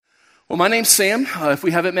Well, my name's Sam. If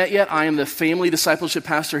we haven't met yet, I am the family discipleship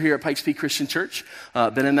pastor here at Pikes Peak Christian Church.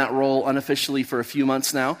 Been in that role unofficially for a few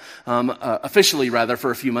months now. Officially, rather,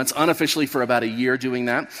 for a few months. Unofficially for about a year doing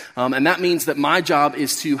that. And that means that my job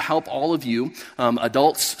is to help all of you,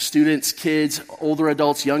 adults, students, kids, older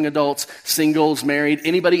adults, young adults, singles, married,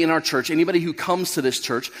 anybody in our church, anybody who comes to this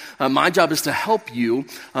church. My job is to help you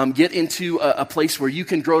get into a place where you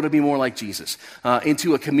can grow to be more like Jesus.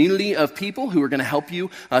 Into a community of people who are going to help you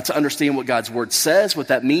to understand what God's word says, what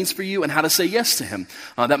that means for you, and how to say yes to him.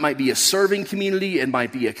 That might be a serving community, it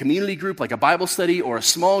might be a community group like a Bible study or a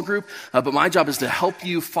small group, but my job is to help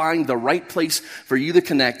you find the right place for you to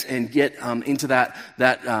connect and get into that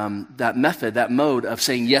method, that mode of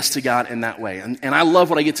saying yes to God in that way. And I love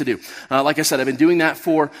what I get to do. Like I said, I've been doing that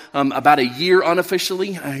for about a year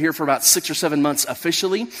unofficially, here for about 6 or 7 months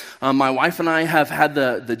officially. My wife and I have had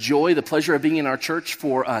the joy, the pleasure of being in our church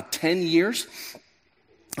for 10 years.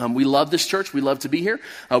 We love this church. We love to be here.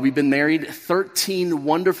 We've been married 13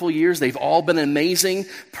 wonderful years. They've all been amazing,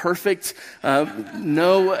 perfect.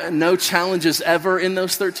 No challenges ever in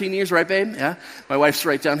those 13 years, right, babe? Yeah. My wife's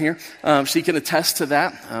right down here. She can attest to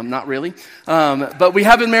that. Not really. But we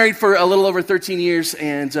have been married for a little over 13 years,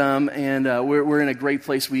 and we're in a great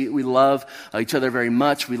place. We love each other very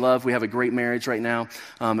much. We have a great marriage right now,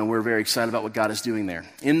 and we're very excited about what God is doing there.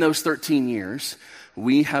 In those 13 years,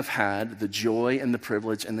 we have had the joy and the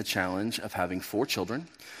privilege and the challenge of having 4 children.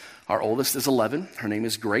 Our oldest is 11. Her name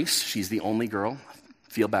is Grace. She's the only girl.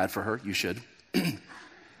 Feel bad for her. You should.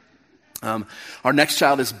 Our next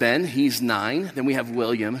child is Ben. He's 9. Then we have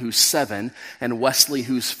William, who's 7, and Wesley,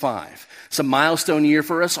 who's 5. It's a milestone year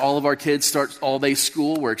for us. All of our kids start all-day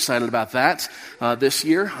school. We're excited about that this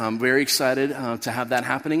year. I'm very excited to have that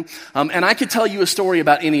happening. And I could tell you a story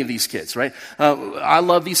about any of these kids, right? I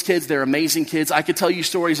love these kids. They're amazing kids. I could tell you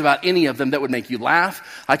stories about any of them that would make you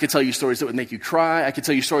laugh. I could tell you stories that would make you cry. I could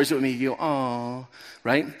tell you stories that would make you go, "Aw,"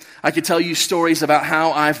 right? I could tell you stories about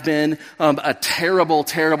how I've been a terrible,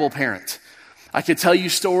 terrible parent. I could tell you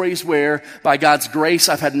stories where, by God's grace,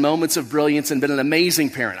 I've had moments of brilliance and been an amazing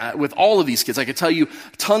parent. With all of these kids, I could tell you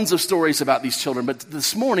tons of stories about these children. But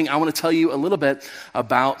this morning, I want to tell you a little bit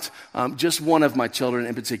about just one of my children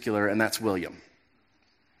in particular, and that's William.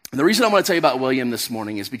 And the reason I want to tell you about William this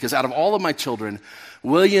morning is because out of all of my children,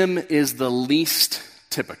 William is the least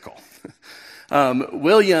typical.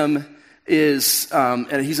 William is,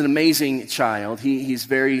 and he's an amazing child. He's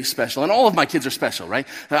very special. And all of my kids are special, right?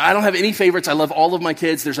 I don't have any favorites. I love all of my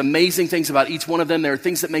kids. There's amazing things about each one of them. There are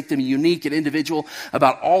things that make them unique and individual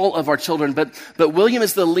about all of our children. But William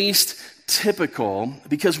is the least typical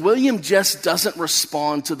because William just doesn't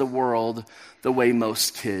respond to the world the way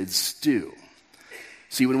most kids do.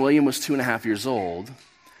 See, when William was 2.5 years old,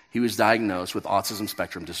 he was diagnosed with autism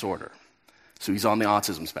spectrum disorder. So he's on the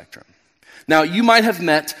autism spectrum. Now, you might have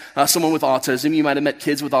met someone with autism. You might have met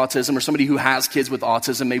kids with autism or somebody who has kids with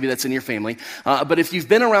autism. Maybe that's in your family. But if you've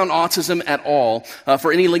been around autism at all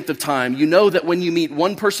for any length of time, you know that when you meet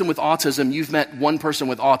one person with autism, you've met one person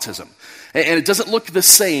with autism. And it doesn't look the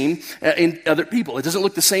same in other people. It doesn't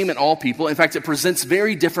look the same in all people. In fact, it presents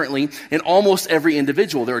very differently in almost every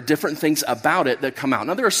individual. There are different things about it that come out.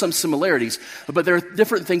 Now, there are some similarities, but there are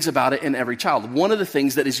different things about it in every child. One of the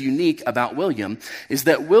things that is unique about William is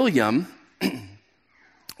that William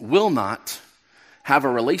will not have a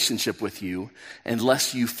relationship with you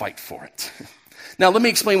unless you fight for it. Now, let me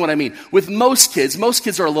explain what I mean. With most kids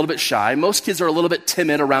are a little bit shy. Most kids are a little bit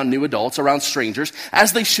timid around new adults, around strangers,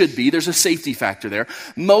 as they should be. There's a safety factor there.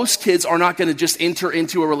 Most kids are not going to just enter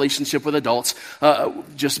into a relationship with adults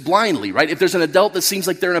just blindly, right? If there's an adult that seems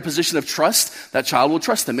like they're in a position of trust, that child will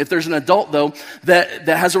trust them. If there's an adult, though, that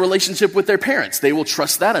has a relationship with their parents, they will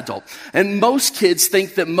trust that adult. And most kids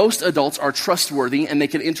think that most adults are trustworthy and they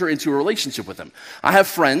can enter into a relationship with them. I have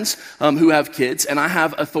friends who have kids, and I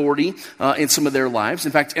have authority in some of their lives.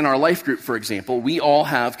 In fact, in our life group, for example, we all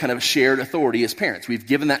have kind of a shared authority as parents. We've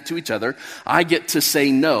given that to each other. I get to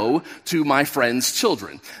say no to my friends'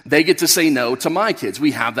 children. They get to say no to my kids.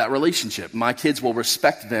 We have that relationship. My kids will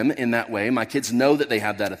respect them in that way. My kids know that they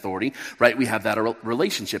have that authority, right? We have that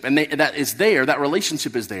relationship. And that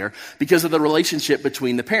relationship is there because of the relationship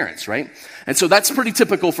between the parents, right? And so that's pretty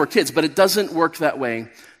typical for kids, but it doesn't work that way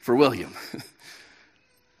for William.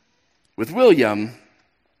 With William,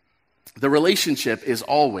 the relationship is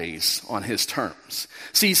always on his terms.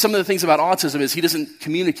 See, some of the things about autism is he doesn't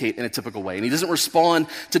communicate in a typical way, and he doesn't respond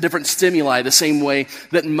to different stimuli the same way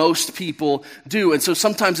that most people do. And so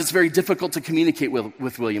sometimes it's very difficult to communicate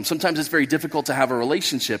with William. Sometimes it's very difficult to have a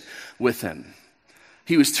relationship with him.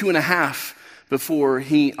 He was 2.5 before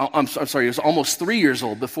he was almost 3 years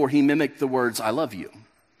old before he mimicked the words, "I love you."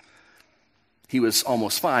 He was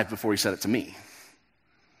almost 5 before he said it to me.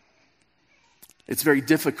 It's very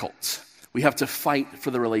difficult. We have to fight for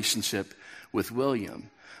the relationship with William.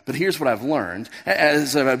 But here's what I've learned.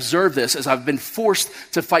 As I've observed this, as I've been forced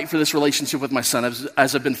to fight for this relationship with my son,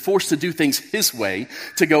 as I've been forced to do things his way,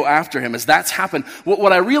 to go after him, as that's happened,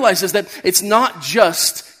 what I realize is that it's not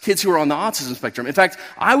just kids who are on the autism spectrum. In fact,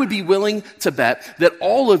 I would be willing to bet that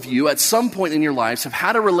all of you at some point in your lives have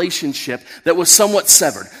had a relationship that was somewhat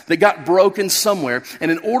severed, that got broken somewhere, and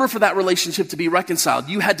in order for that relationship to be reconciled,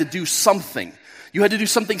 you had to do something. You had to do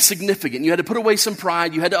something significant. You had to put away some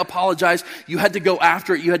pride. You had to apologize. You had to go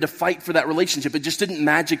after it. You had to fight for that relationship. It just didn't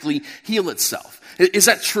magically heal itself. Is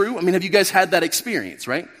that true? I mean, have you guys had that experience,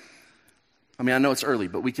 right? I mean, I know it's early,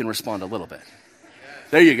 but we can respond a little bit.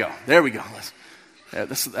 There you go. There we go.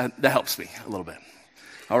 That helps me a little bit.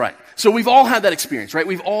 All right. So we've all had that experience, right?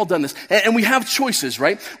 We've all done this. And we have choices,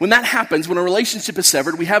 right? When that happens, when a relationship is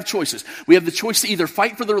severed, we have choices. We have the choice to either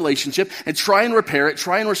fight for the relationship and try and repair it,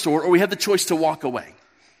 try and restore it, or we have the choice to walk away,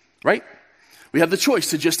 right? We have the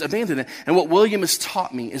choice to just abandon it. And what William has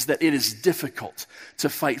taught me is that it is difficult to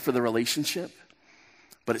fight for the relationship,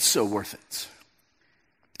 but it's so worth it.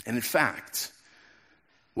 And in fact,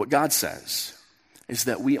 what God says is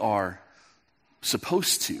that we are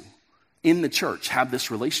supposed to, in the church, have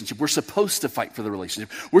this relationship. We're supposed to fight for the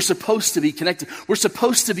relationship. We're supposed to be connected. We're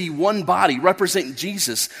supposed to be one body, representing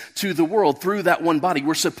Jesus to the world through that one body.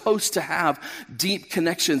 We're supposed to have deep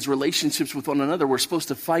connections, relationships with one another. We're supposed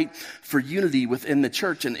to fight for unity within the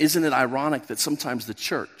church. And isn't it ironic that sometimes the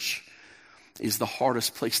church is the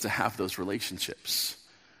hardest place to have those relationships?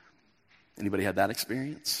 Anybody had that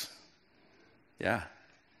experience? Yeah.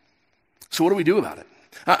 So what do we do about it?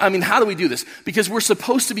 I mean, how do we do this? Because we're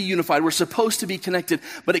supposed to be unified. We're supposed to be connected,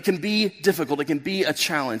 but it can be difficult. It can be a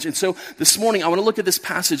challenge. And so this morning, I want to look at this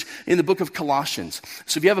passage in the book of Colossians.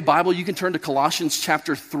 So if you have a Bible, you can turn to Colossians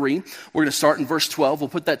chapter 3. We're going to start in verse 12. We'll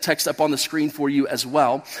put that text up on the screen for you as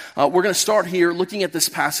well. We're going to start here looking at this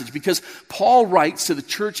passage because Paul writes to the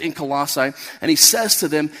church in Colossae, and he says to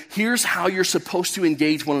them, here's how you're supposed to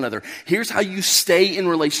engage one another. Here's how you stay in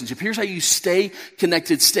relationship. Here's how you stay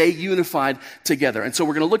connected, stay unified together. And so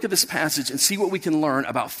we're going to look at this passage and see what we can learn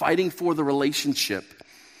about fighting for the relationship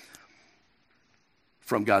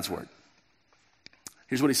from God's word.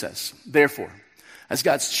 Here's what he says. Therefore, as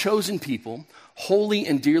God's chosen people, holy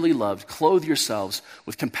and dearly loved, clothe yourselves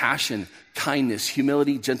with compassion, kindness,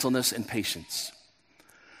 humility, gentleness, and patience.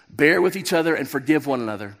 Bear with each other and forgive one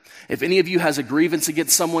another. If any of you has a grievance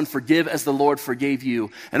against someone, forgive as the Lord forgave you.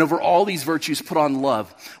 And over all these virtues, put on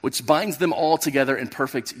love, which binds them all together in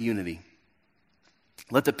perfect unity.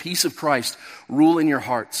 Let the peace of Christ rule in your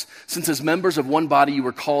hearts, since as members of one body you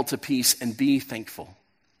were called to peace, and be thankful.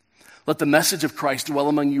 Let the message of Christ dwell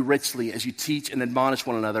among you richly as you teach and admonish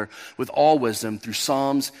one another with all wisdom through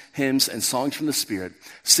psalms, hymns, and songs from the Spirit,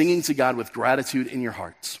 singing to God with gratitude in your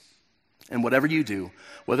hearts. And whatever you do,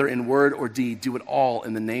 whether in word or deed, do it all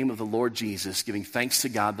in the name of the Lord Jesus, giving thanks to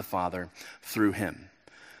God the Father through him.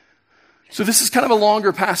 So this is kind of a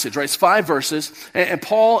longer passage, right? It's 5 verses, and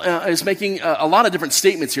Paul is making a lot of different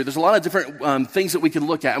statements here. There's a lot of different things that we can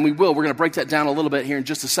look at, and we will. We're going to break that down a little bit here in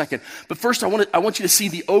just a second. But first, I want you to see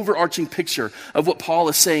the overarching picture of what Paul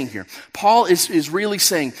is saying here. Paul is really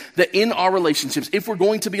saying that in our relationships, if we're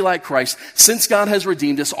going to be like Christ, since God has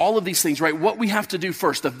redeemed us, all of these things, right? What we have to do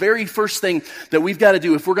first, the very first thing that we've got to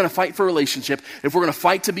do if we're going to fight for a relationship, if we're going to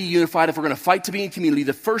fight to be unified, if we're going to fight to be in community,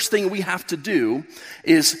 the first thing we have to do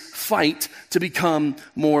is fight to become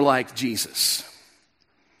more like Jesus.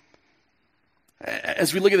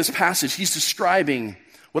 As we look at this passage, he's describing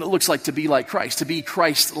what it looks like to be like Christ, to be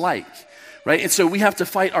Christ-like, right? And so we have to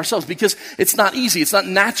fight ourselves because it's not easy. It's not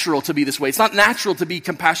natural to be this way. It's not natural to be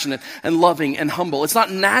compassionate and loving and humble. It's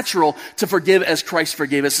not natural to forgive as Christ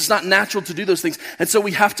forgave us. It's not natural to do those things. And so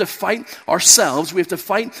we have to fight ourselves. We have to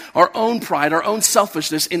fight our own pride, our own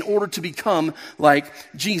selfishness in order to become like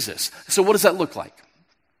Jesus. So what does that look like?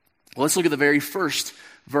 Well, let's look at the very first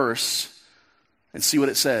verse and see what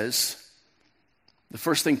it says. The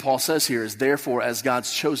first thing Paul says here is, therefore, as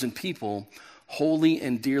God's chosen people, holy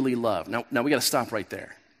and dearly loved. Now we got to stop right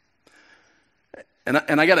there.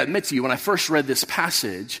 And I got to admit to you, when I first read this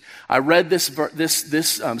passage, I read this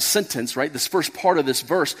sentence, right, this first part of this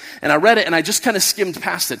verse, and I read it, and I just kind of skimmed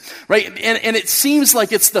past it, right? And it seems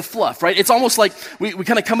like it's the fluff, right? It's almost like we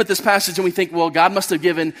kind of come at this passage and we think, well, God must have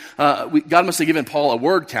given Paul a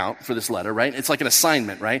word count for this letter, right? It's like an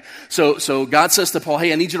assignment, right? So God says to Paul,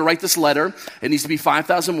 hey, I need you to write this letter. It needs to be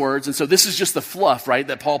 5,000 words, and so this is just the fluff, right,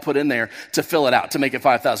 that Paul put in there to fill it out, to make it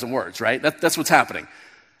 5,000 words, right? That's what's happening.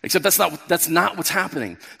 Except that's not what's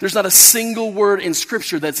happening. There's not a single word in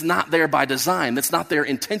Scripture that's not there by design, that's not there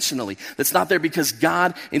intentionally, that's not there because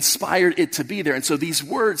God inspired it to be there. And so these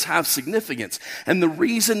words have significance. And the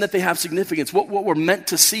reason that they have significance, what we're meant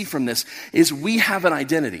to see from this, is we have an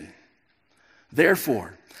identity.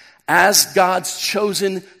 Therefore, as God's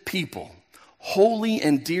chosen people, holy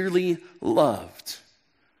and dearly loved,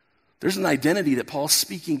 there's an identity that Paul's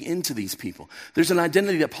speaking into these people. There's an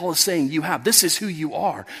identity that Paul is saying you have. This is who you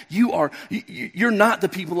are. You're not the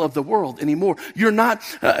people of the world anymore. You're not,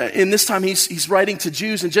 in this time he's writing to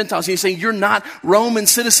Jews and Gentiles, and he's saying you're not Roman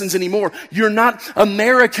citizens anymore. You're not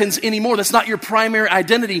Americans anymore. That's not your primary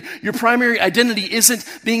identity. Your primary identity isn't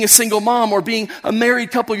being a single mom or being a married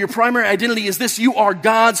couple. Your primary identity is this: you are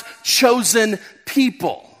God's chosen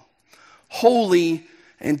people, holy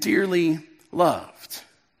and dearly loved.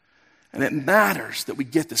 And it matters that we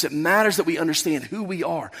get this. It matters that we understand who we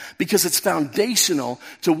are, because it's foundational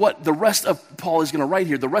to what the rest of Paul is going to write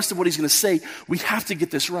here. The rest of what he's going to say, we have to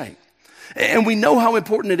get this right. And we know how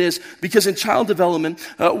important it is because in child development,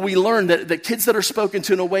 we learn that kids that are spoken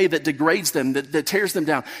to in a way that degrades them, that tears them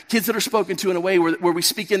down, kids that are spoken to in a way where we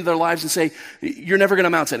speak into their lives and say, you're never going to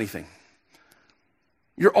amount to anything.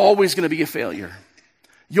 You're always going to be a failure.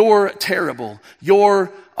 You're terrible.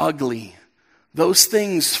 You're ugly. Those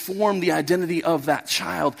things form the identity of that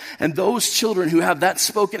child. And those children who have that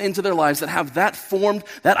spoken into their lives, that have that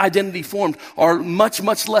identity formed, are much,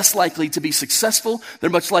 much less likely to be successful. They're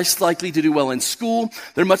much less likely to do well in school.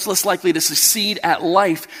 They're much less likely to succeed at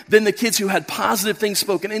life than the kids who had positive things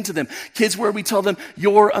spoken into them. Kids where we tell them,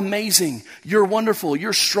 you're amazing, you're wonderful,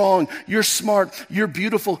 you're strong, you're smart, you're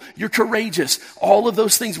beautiful, you're courageous. All of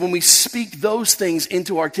those things, when we speak those things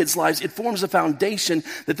into our kids' lives, it forms a foundation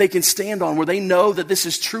that they can stand on, where they know that this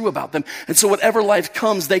is true about them. And so whatever life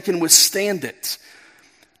comes, they can withstand it.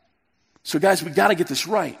 So guys, we got to get this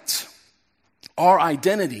right. Our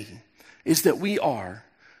identity is that we are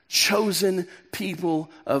chosen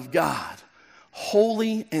people of God,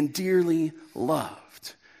 holy and dearly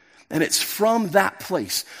loved. And it's from that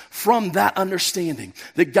place, from that understanding,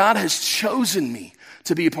 that God has chosen me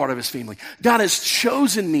to be a part of his family. God has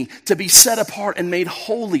chosen me to be set apart and made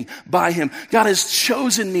holy by him. God has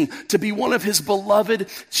chosen me to be one of his beloved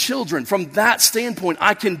children. From that standpoint,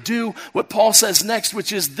 I can do what Paul says next,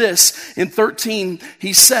 which is this. In 13,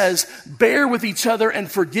 he says, bear with each other and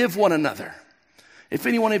forgive one another. If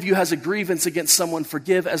any one of you has a grievance against someone,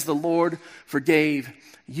 forgive as the Lord forgave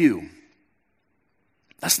you.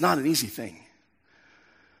 That's not an easy thing.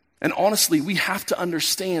 And honestly, we have to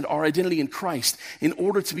understand our identity in Christ in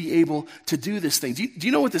order to be able to do this thing. Do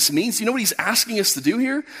you know what this means? Do you know what he's asking us to do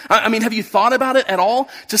here? I mean, have you thought about it at all?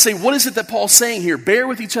 To say, what is it that Paul's saying here? Bear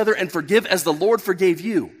with each other and forgive as the Lord forgave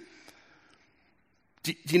you.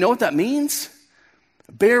 Do you know what that means?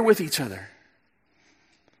 Bear with each other.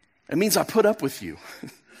 It means I put up with you.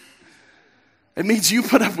 It means you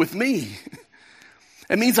put up with me.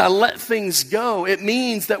 It means I let things go. It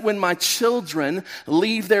means that when my children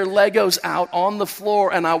leave their Legos out on the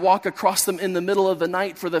floor and I walk across them in the middle of the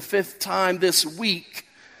night for the 5th time this week,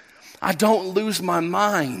 I don't lose my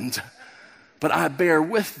mind, but I bear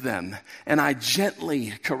with them and I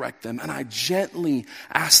gently correct them and I gently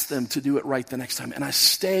ask them to do it right the next time. And I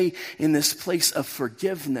stay in this place of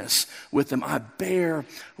forgiveness with them. I bear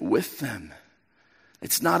with them.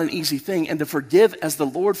 It's not an easy thing. And to forgive as the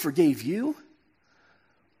Lord forgave you,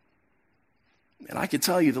 and I can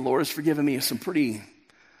tell you, the Lord has forgiven me of some pretty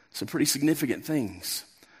significant things,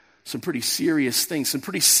 some pretty serious things, some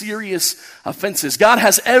pretty serious offenses. God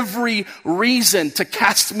has every reason to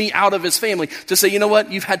cast me out of his family, to say, you know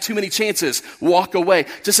what, you've had too many chances, walk away.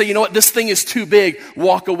 To say, you know what, this thing is too big,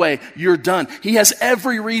 walk away, you're done. He has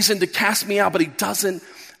every reason to cast me out, but he doesn't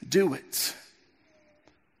do it.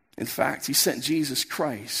 In fact, he sent Jesus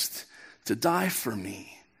Christ to die for me,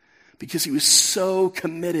 because he was so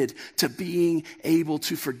committed to being able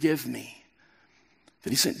to forgive me that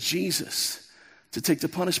he sent Jesus to take the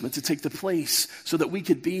punishment, to take the place so that we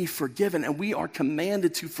could be forgiven. And we are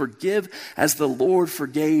commanded to forgive as the Lord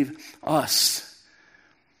forgave us.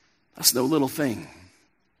 That's no little thing.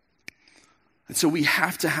 And so we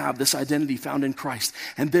have to have this identity found in Christ.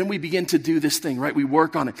 And then we begin to do this thing, right? We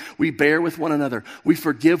work on it. We bear with one another. We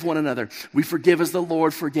forgive one another. We forgive as the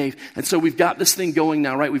Lord forgave. And so we've got this thing going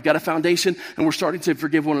now, right? We've got a foundation and we're starting to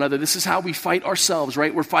forgive one another. This is how we fight ourselves,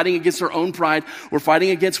 right? We're fighting against our own pride. We're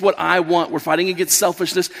fighting against what I want. We're fighting against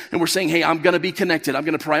selfishness. And we're saying, hey, I'm going to be connected. I'm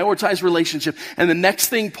going to prioritize relationship. And the next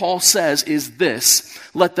thing Paul says is this: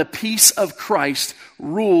 let the peace of Christ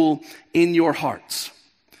rule in your hearts,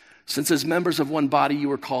 since as members of one body you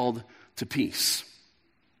are called to peace.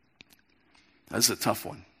 That's a tough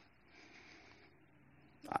one.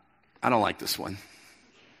 I don't like this one.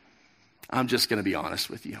 I'm just going to be honest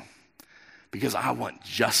with you. Because I want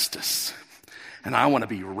justice. And I want to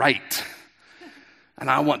be right. And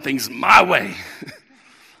I want things my way.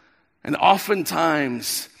 And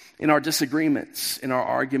oftentimes, in our disagreements, in our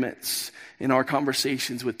arguments, in our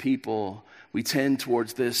conversations with people, we tend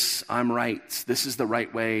towards this, I'm right, this is the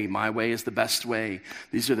right way, my way is the best way.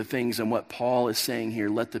 These are the things, and what Paul is saying here,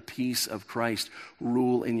 let the peace of Christ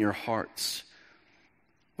rule in your hearts.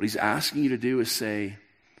 What he's asking you to do is say,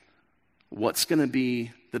 what's going to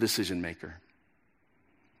be the decision maker?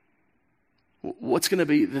 What's going to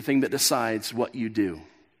be the thing that decides what you do?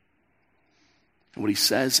 And what he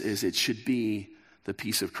says is it should be the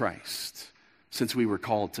peace of Christ, since we were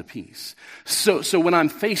called to peace. So when I'm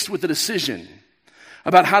faced with a decision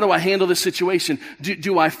about how do I handle this situation,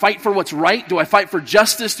 do I fight for what's right? Do I fight for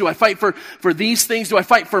justice? Do I fight for these things? Do I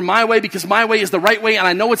fight for my way because my way is the right way and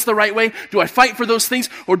I know it's the right way? Do I fight for those things?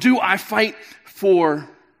 Or do I fight for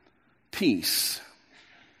peace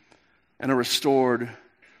and a restored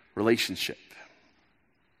relationship?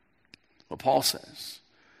 What Paul says,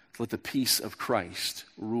 let the peace of Christ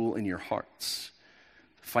rule in your hearts.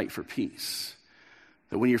 Fight for peace.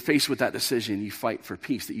 That when you're faced with that decision, you fight for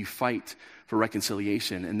peace, that you fight for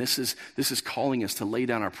reconciliation. And this is calling us to lay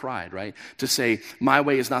down our pride, right? To say, my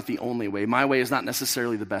way is not the only way. My way is not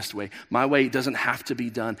necessarily the best way. My way doesn't have to be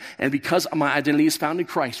done. And because my identity is found in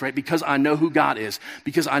Christ, right? Because I know who God is,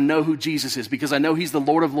 because I know who Jesus is, because I know he's the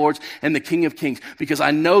Lord of Lords and the King of Kings, because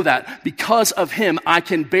I know that because of him, I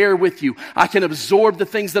can bear with you. I can absorb the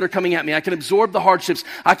things that are coming at me. I can absorb the hardships.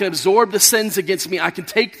 I can absorb the sins against me. I can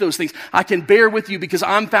take those things. I can bear with you because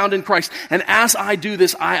I'm found in Christ. And as I do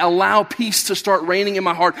this, I allow peace to start reigning in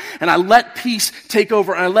my heart, and I let peace take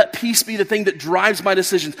over, and I let peace be the thing that drives my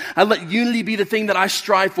decisions. I let unity be the thing that I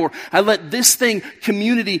strive for. I let this thing,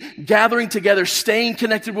 community, gathering together, staying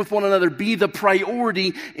connected with one another, be the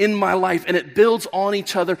priority in my life, and it builds on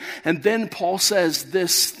each other. And then Paul says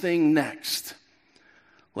this thing next.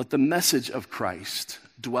 Let the message of Christ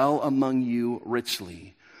dwell among you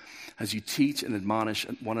richly as you teach and admonish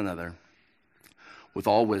one another with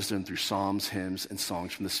all wisdom through psalms, hymns, and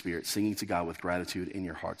songs from the Spirit, singing to God with gratitude in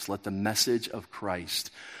your hearts. Let the message of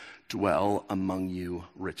Christ dwell among you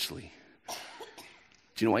richly. Do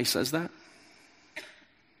you know why he says that?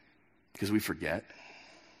 Because we forget.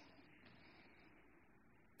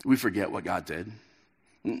 We forget what God did.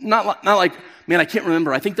 Not like, man, I can't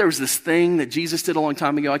remember. I think there was this thing that Jesus did a long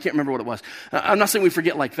time ago. I can't remember what it was. I'm not saying we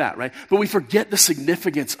forget like that, right? But we forget the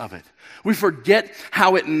significance of it. We forget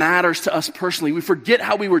how it matters to us personally. We forget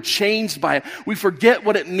how we were changed by it. We forget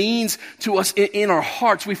what it means to us in our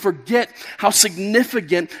hearts. We forget how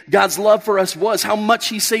significant God's love for us was, how much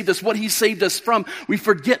he saved us, what he saved us from. We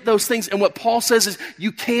forget those things. And what Paul says is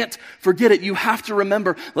you can't forget it. You have to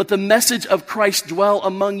remember. Let the message of Christ dwell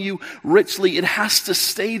among you richly. It has to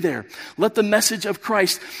stay there. Let the message of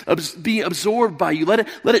Christ be absorbed by you. Let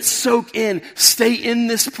it soak in. Stay in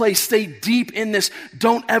this place. Stay deep in this.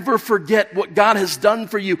 Don't ever forget what God has done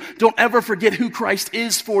for you. Don't ever forget who Christ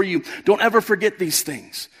is for you. Don't ever forget these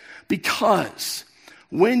things. Because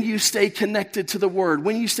when you stay connected to the Word,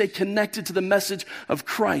 when you stay connected to the message of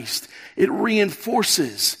Christ, it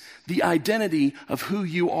reinforces the identity of who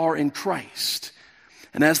you are in Christ.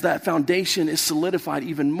 And as that foundation is solidified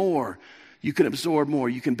even more, you can absorb more.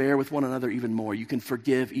 You can bear with one another even more. You can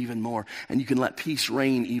forgive even more. And you can let peace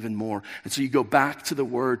reign even more. And so you go back to the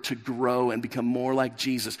Word to grow and become more like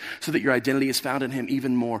Jesus so that your identity is found in him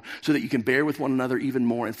even more, so that you can bear with one another even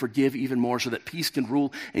more and forgive even more, so that peace can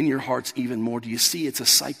rule in your hearts even more. Do you see? It's a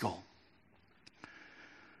cycle.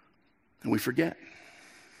 And we forget.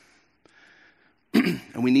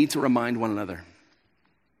 And we need to remind one another.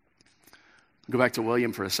 Go back to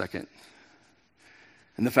William for a second.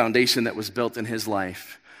 And the foundation that was built in his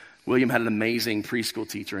life. William had an amazing preschool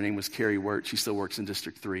teacher. Her name was Carrie Wirt. She still works in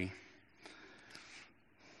District 3.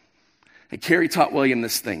 And Carrie taught William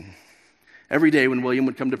this thing. Every day when William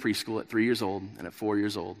would come to preschool at 3 years old and at 4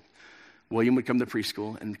 years old, William would come to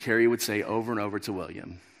preschool and Carrie would say over and over to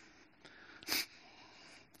William,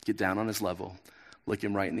 get down on his level, look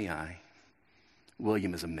him right in the eye.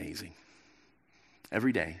 William is amazing.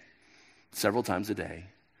 Every day, several times a day,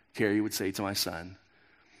 Carrie would say to my son,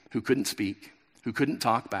 who couldn't speak, who couldn't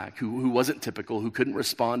talk back, who wasn't typical, who couldn't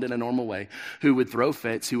respond in a normal way, who would throw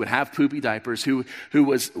fits, who would have poopy diapers, who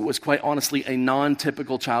was quite honestly a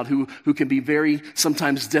non-typical child, who can be very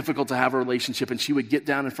sometimes difficult to have a relationship. And she would get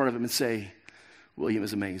down in front of him and say, William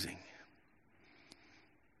is amazing.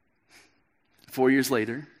 4 years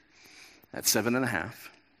later, at 7.5,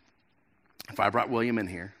 if I brought William in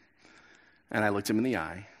here and I looked him in the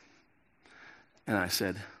eye and I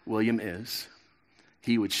said, William is,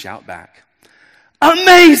 he would shout back,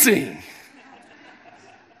 amazing!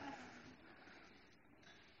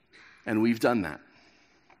 And we've done that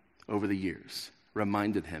over the years,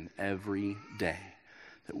 reminded him every day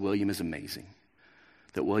that William is amazing,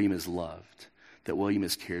 that William is loved, that William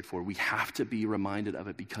is cared for. We have to be reminded of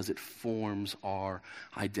it because it forms our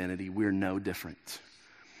identity. We're no different.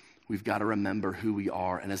 We've got to remember who we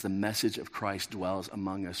are, and as the message of Christ dwells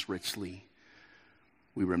among us richly,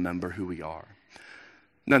 we remember who we are.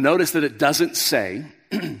 Now notice that it doesn't say,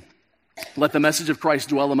 let the message of Christ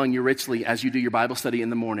dwell among you richly as you do your Bible study in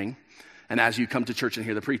the morning and as you come to church and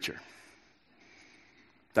hear the preacher.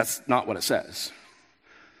 That's not what it says.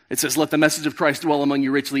 It says, let the message of Christ dwell among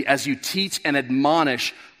you richly as you teach and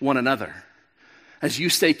admonish one another, as you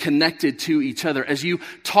stay connected to each other, as you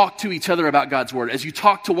talk to each other about God's word, as you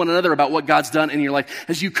talk to one another about what God's done in your life,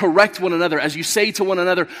 as you correct one another, as you say to one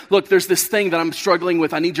another, look, there's this thing that I'm struggling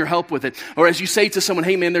with, I need your help with it. Or as you say to someone,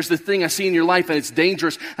 hey man, there's this thing I see in your life and it's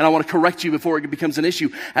dangerous and I want to correct you before it becomes an issue.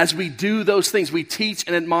 As we do those things, we teach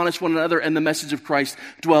and admonish one another, and the message of Christ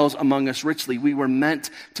dwells among us richly. We were meant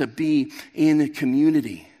to be in a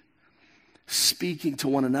community, speaking to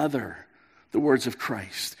one another the words of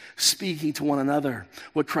Christ, speaking to one another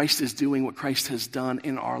what Christ is doing, what Christ has done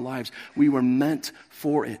in our lives. We were meant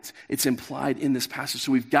for it. It's implied in this passage.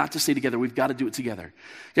 So we've got to stay together. We've got to do it together.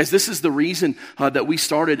 Guys, this is the reason that we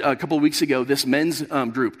started a couple of weeks ago, this men's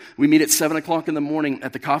group. We meet at 7 o'clock in the morning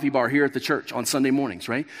at the coffee bar here at the church on Sunday mornings,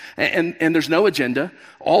 right? And there's no agenda.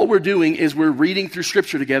 All we're doing is we're reading through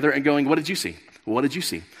Scripture together and going, what did you see? Well, what did you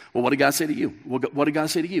see? Well, what did God say to you? What did God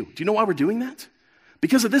say to you? Do you know why we're doing that?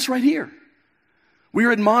 Because of this right here. We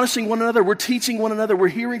are admonishing one another. We're teaching one another. We're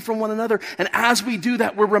hearing from one another. And as we do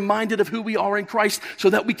that, we're reminded of who we are in Christ so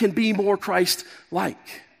that we can be more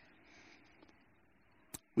Christ-like.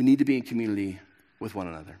 We need to be in community with one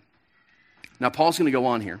another. Now, Paul's going to go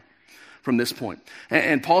on here from this point.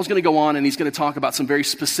 And Paul's going to go on and he's going to talk about some very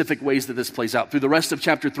specific ways that this plays out. Through the rest of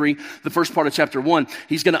chapter 3, the first part of chapter 1,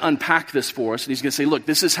 he's going to unpack this for us. And he's going to say, look,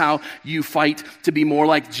 this is how you fight to be more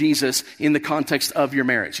like Jesus in the context of your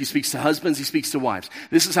marriage. He speaks to husbands, he speaks to wives.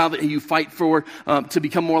 This is how you fight for to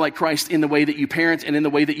become more like Christ in the way that you parent and in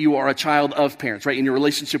the way that you are a child of parents, right? In your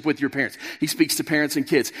relationship with your parents. He speaks to parents and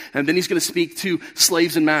kids. And then he's going to speak to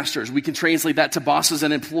slaves and masters. We can translate that to bosses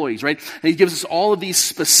and employees, right? And he gives us all of these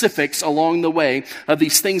specifics along the way of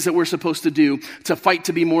these things that we're supposed to do to fight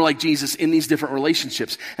to be more like Jesus in these different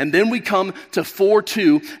relationships. And then we come to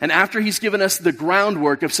 4:2, and after he's given us the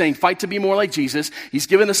groundwork of saying fight to be more like Jesus, he's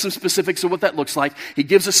given us some specifics of what that looks like. He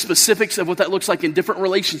gives us specifics of what that looks like in different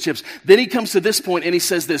relationships. Then he comes to this point and he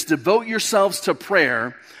says this, devote yourselves to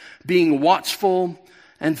prayer, being watchful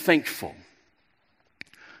and thankful.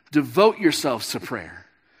 Devote yourselves to prayer,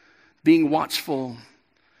 being watchful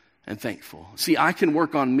and thankful. See, I can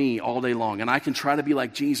work on me all day long, and I can try to be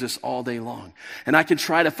like Jesus all day long, and I can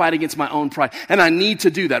try to fight against my own pride, and I need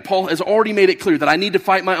to do that. Paul has already made it clear that I need to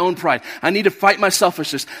fight my own pride. I need to fight my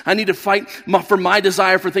selfishness. I need to fight for my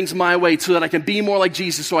desire for things my way so that I can be more like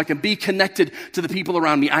Jesus, so I can be connected to the people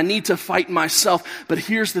around me. I need to fight myself, but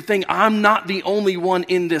here's the thing. I'm not the only one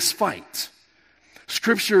in this fight.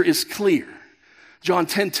 Scripture is clear. John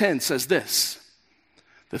 10:10 says this,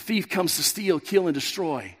 the thief comes to steal, kill, and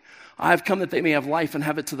destroy. I have come that they may have life and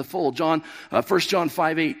have it to the full. 1 Peter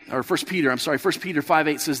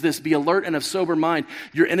 5:8 says this, be alert and of sober mind.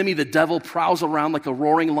 Your enemy, the devil, prowls around like a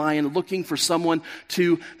roaring lion looking for someone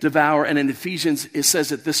to devour. And in Ephesians, it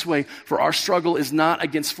says it this way, for our struggle is not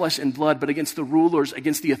against flesh and blood, but against the rulers,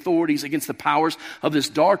 against the authorities, against the powers of this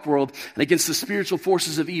dark world, and against the spiritual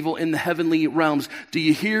forces of evil in the heavenly realms. Do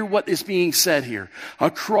you hear what is being said here?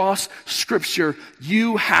 Across Scripture,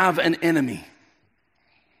 you have an enemy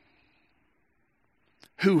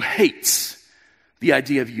who hates the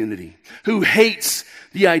idea of unity, who hates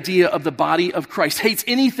the idea of the body of Christ, hates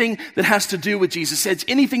anything that has to do with Jesus, hates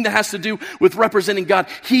anything that has to do with representing God.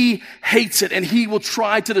 He hates it, and he will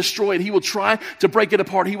try to destroy it. He will try to break it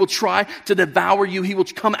apart. He will try to devour you. He will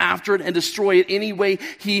come after it and destroy it any way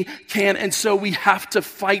he can. And so we have to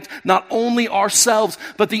fight not only ourselves,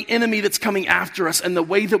 but the enemy that's coming after us. And the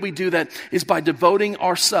way that we do that is by devoting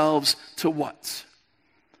ourselves to what?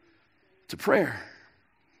 To prayer.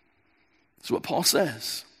 That's what Paul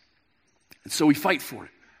says. And so we fight for it.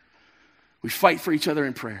 We fight for each other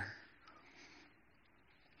in prayer.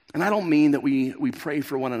 And I don't mean that we pray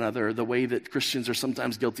for one another the way that Christians are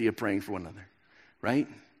sometimes guilty of praying for one another, right?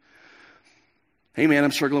 Hey man,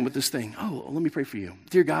 I'm struggling with this thing. Oh, let me pray for you.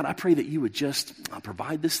 Dear God, I pray that you would just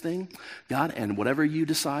provide this thing, God, and whatever you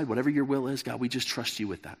decide, whatever your will is, God, we just trust you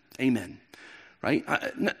with that. Amen. right?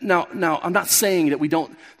 Now, I'm not saying that we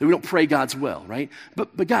don't pray God's will, right?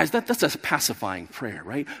 But guys, that's a pacifying prayer,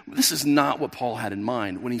 right? This is not what Paul had in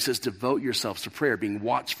mind when he says devote yourselves to prayer, being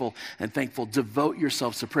watchful and thankful. Devote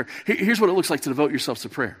yourselves to prayer. Here's what it looks like to devote yourselves to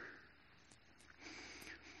prayer,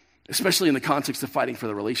 especially in the context of fighting for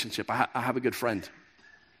the relationship. I have a good friend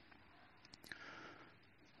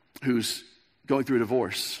who's going through a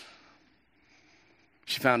divorce.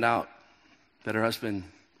 She found out that her husband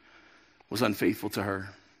was unfaithful to her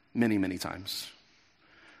many, many times.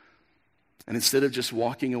 And instead of just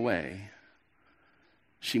walking away,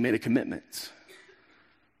 she made a commitment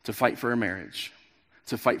to fight for her marriage,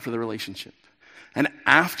 to fight for the relationship. And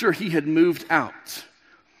after he had moved out,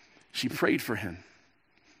 she prayed for him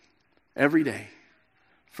every day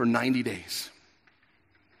for 90 days.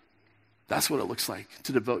 That's what it looks like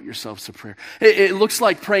to devote yourselves to prayer. It looks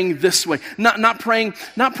like praying this way. Not praying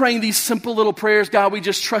these simple little prayers, God, we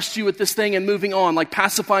just trust you with this thing and moving on, like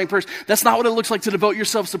pacifying prayers. That's not what it looks like to devote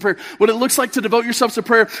yourselves to prayer. What it looks like to devote yourselves to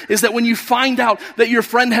prayer is that when you find out that your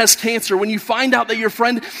friend has cancer, when you find out that your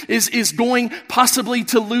friend is going possibly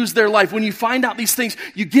to lose their life, when you find out these things,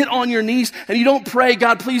 you get on your knees and you don't pray,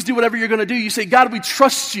 God, please do whatever you're going to do. You say, God, we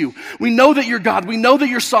trust you. We know that you're God. We know that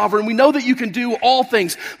you're sovereign. We know that you can do all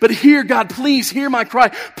things. But here, God, please hear my cry.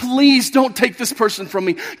 Please don't take this person from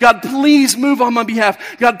me. God, please move on my behalf.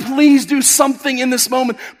 God, please do something in this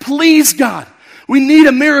moment. Please, God, we need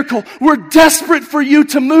a miracle. We're desperate for you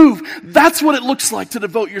to move. That's what it looks like to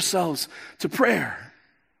devote yourselves to prayer.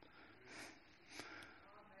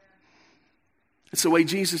 It's the way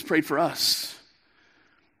Jesus prayed for us.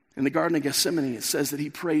 In the Garden of Gethsemane, it says that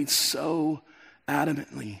he prayed so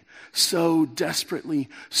adamantly, so desperately,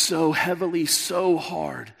 so heavily, so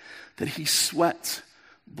hard that he sweat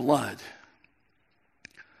blood.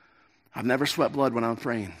 I've never sweat blood when I'm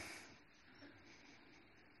praying.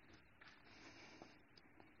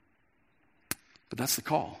 But that's the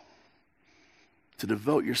call, to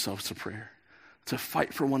devote yourselves to prayer, to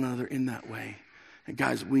fight for one another in that way. And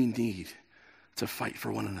guys, we need to fight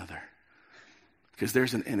for one another because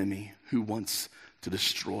there's an enemy who wants to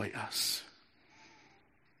destroy us.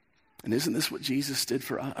 And isn't this what Jesus did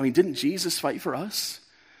for us? I mean, didn't Jesus fight for us?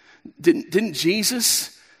 Didn't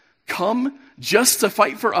Jesus come just to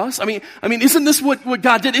fight for us? I mean, isn't this what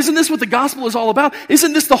God did? Isn't this what the gospel is all about?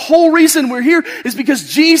 Isn't this the whole reason we're here? Is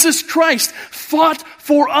because Jesus Christ fought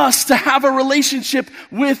for us to have a relationship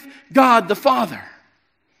with God the Father.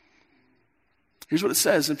 Here's what it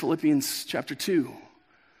says in Philippians chapter 2.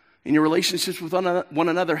 In your relationships with one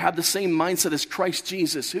another, have the same mindset as Christ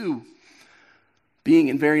Jesus, who, being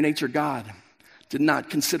in very nature God, did not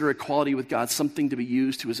consider equality with God something to be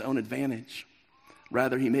used to his own advantage.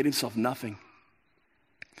 Rather, he made himself nothing,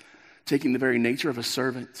 taking the very nature of a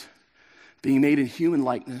servant, being made in human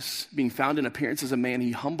likeness, being found in appearance as a man,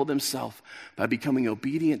 he humbled himself by becoming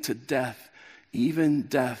obedient to death, even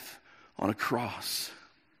death on a cross.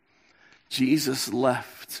 Jesus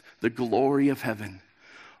left the glory of heaven,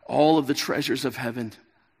 all of the treasures of heaven,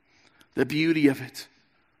 the beauty of it,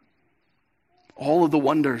 all of the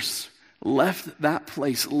wonders, left that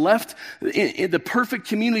place, left in the perfect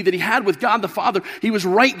community that he had with God the Father. He was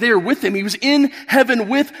right there with him. He was in heaven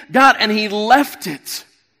with God, and he left it.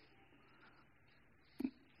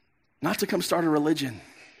 Not to come start a religion,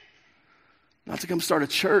 not to come start a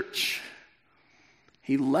church.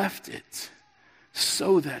 He left it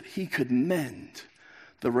so that he could mend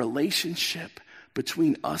the relationship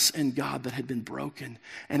between us and God that had been broken,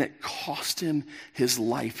 and it cost him his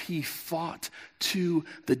life. He fought to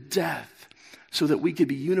the death so that we could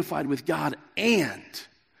be unified with God, and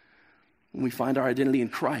when we find our identity in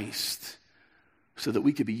Christ, so that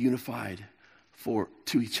we could be unified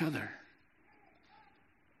to each other.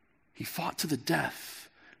 He fought to the death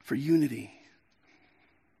for unity.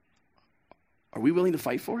 Are we willing to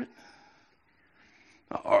fight for it?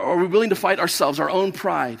 Are we willing to fight ourselves, our own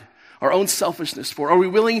pride, our own selfishness for? Are we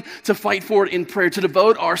willing to fight for it in prayer, to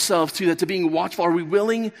devote ourselves to that, to being watchful? Are we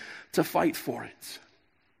willing to fight for it?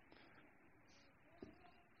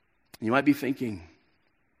 You might be thinking,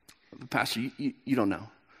 Pastor, you don't know.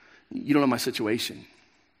 You don't know my situation.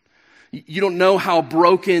 You don't know how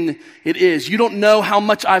broken it is. You don't know how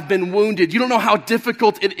much I've been wounded. You don't know how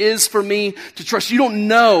difficult it is for me to trust. You don't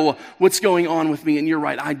know what's going on with me. And you're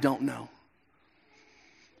right, I don't know.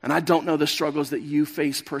 And I don't know the struggles that you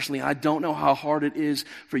face personally. I don't know how hard it is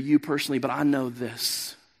for you personally, but I know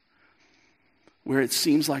this. Where it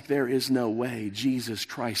seems like there is no way, Jesus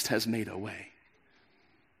Christ has made a way.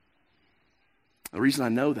 The reason I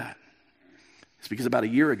know that is because about a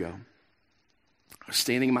year ago, I was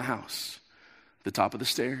standing in my house, at the top of the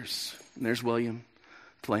stairs, and there's William,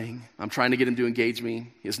 playing. I'm trying to get him to engage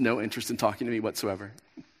me. He has no interest in talking to me whatsoever.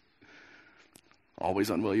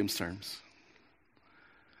 Always on William's terms.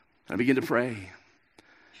 And I begin to pray.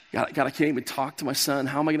 God, I can't even talk to my son.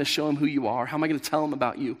 How am I going to show him who you are? How am I going to tell him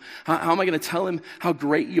about you? How am I going to tell him how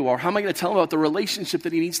great you are? How am I going to tell him about the relationship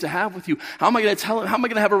that he needs to have with you? How am I going to tell him? How am I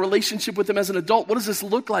going to have a relationship with him as an adult? What does this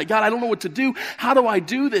look like? God, I don't know what to do. How do I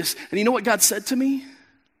do this? And you know what God said to me?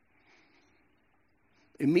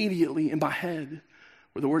 Immediately in my head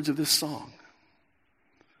were the words of this song.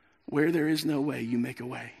 Where there is no way, you make a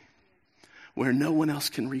way. Where no one else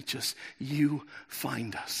can reach us, you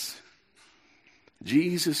find us.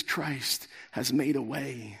 Jesus Christ has made a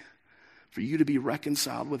way for you to be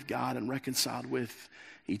reconciled with God and reconciled with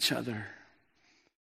each other.